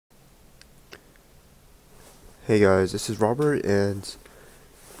Hey guys, this is Robert and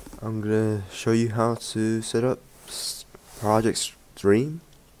I'm gonna show you how to set up Project Stream.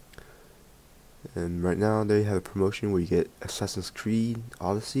 And right now they have a promotion where you get Assassin's Creed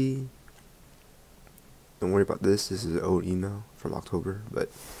Odyssey. Don't worry about this is an old email from October, but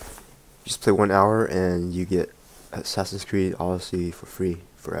just play 1 hour and you get Assassin's Creed Odyssey for free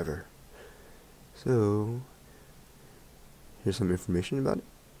forever. So here's some information about it.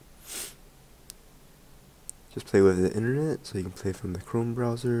 Just play with the internet, so you can play from the Chrome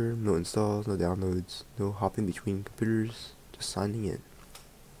browser, no installs, no downloads, no hopping between computers, just signing in.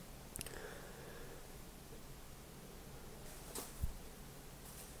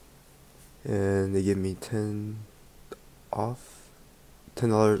 And they give me $10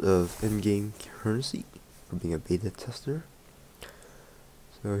 of in-game currency for being a beta tester.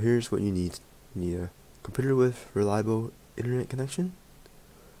 So here's what you need. You need a computer with reliable internet connection.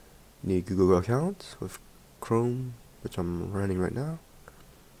 You need a Google account with Chrome, which I'm running right now.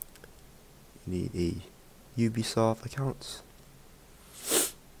 You need a Ubisoft account,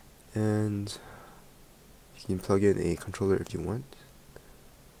 and you can plug in a controller if you want.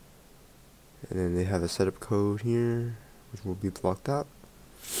 And then they have a setup code here, which will be blocked out.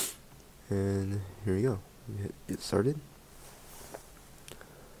 And here we go. You hit get started,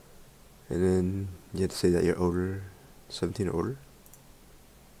 and then you have to say that you're over 17 or older.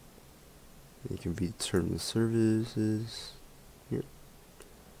 You can read terms and services here,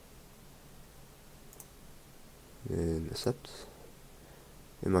 and accept.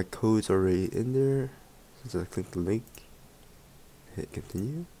 And my code's already in there. Since I click the link, hit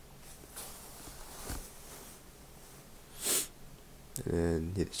continue, and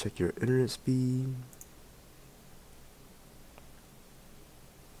then you have to check your internet speed.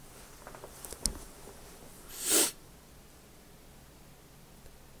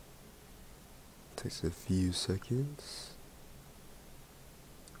 Takes a few seconds.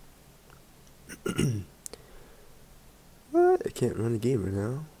 What? I can't run the game right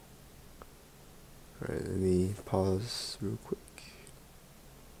now. Alright, let me pause real quick.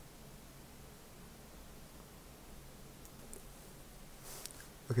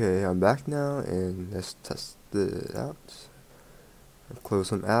 Okay, I'm back now, and let's test it out. I've closed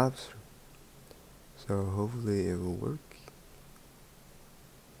some apps, so hopefully it will work.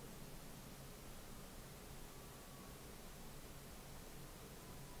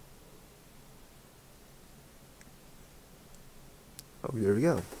 Oh, there we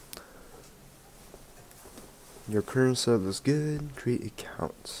go. Your current sub is good. Create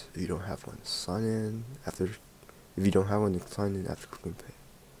account. If you don't have one, sign in after. If you don't have one, sign in after clicking pay.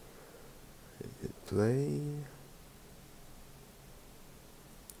 Hit play.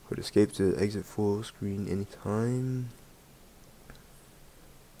 Put escape to exit full screen anytime.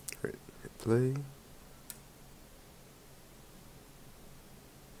 Alright, hit play.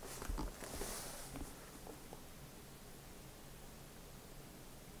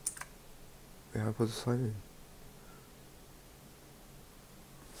 Wait, how am I supposed to sign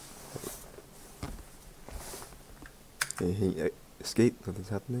in? Okay, hit escape, nothing's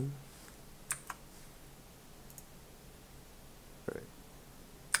happening. Alright.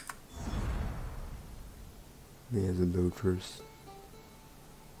 It has a load first.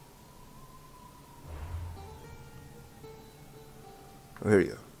 Oh, here we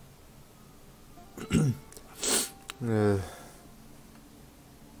go.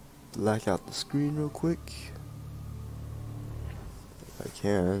 Black out the screen real quick. If I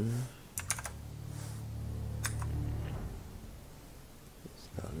can. It's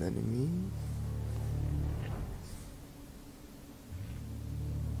not letting me.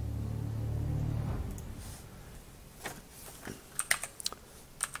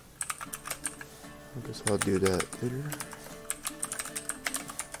 I guess I'll do that later.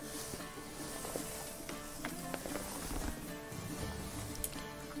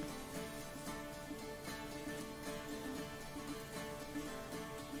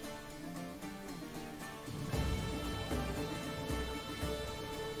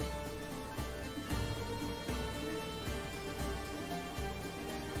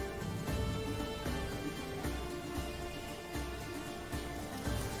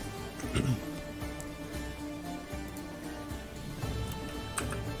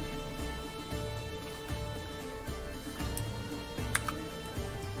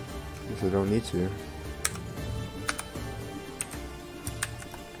 Guess I don't need to.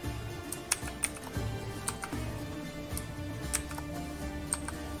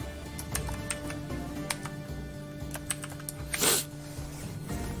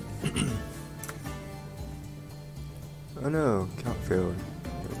 Oh no, count failed.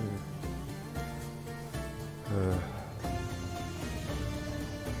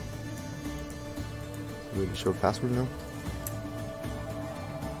 I'm going to show password now.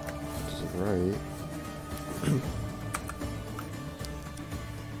 Which is right.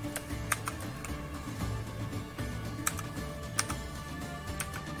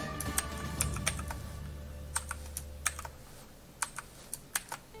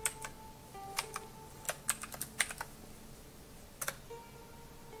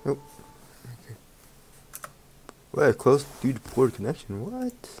 Nope. Okay. What? Close due to poor connection?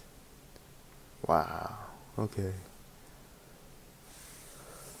 What? Wow. Okay.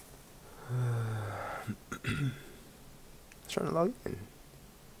 Trying to log in.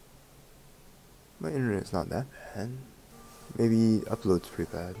 My internet's not that bad. Maybe upload's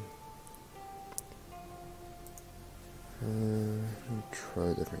pretty bad. Let me try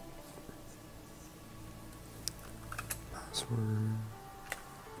a different password.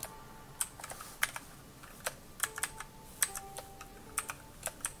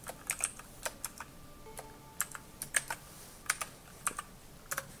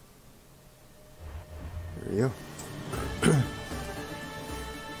 There we go.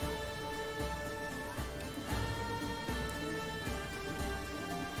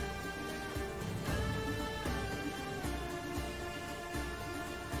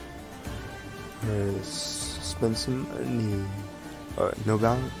 Let's spend some money. No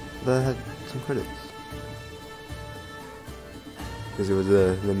balance. That had some credits because it was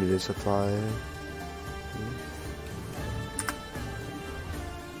a limited supply.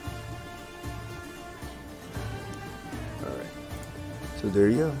 Alright, so there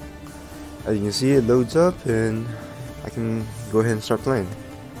you go. As you can see, it loads up and I can go ahead and start playing.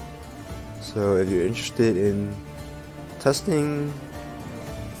 So if you're interested in testing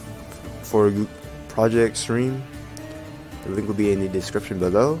for a project stream, the link will be in the description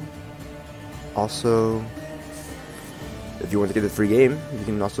below. Also, if you want to get the free game, you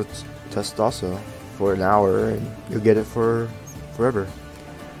can also test also for an hour and you'll get it for forever.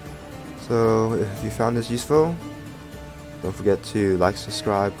 So if you found this useful, don't forget to like,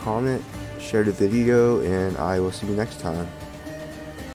 subscribe, comment, share the video, and I will see you next time.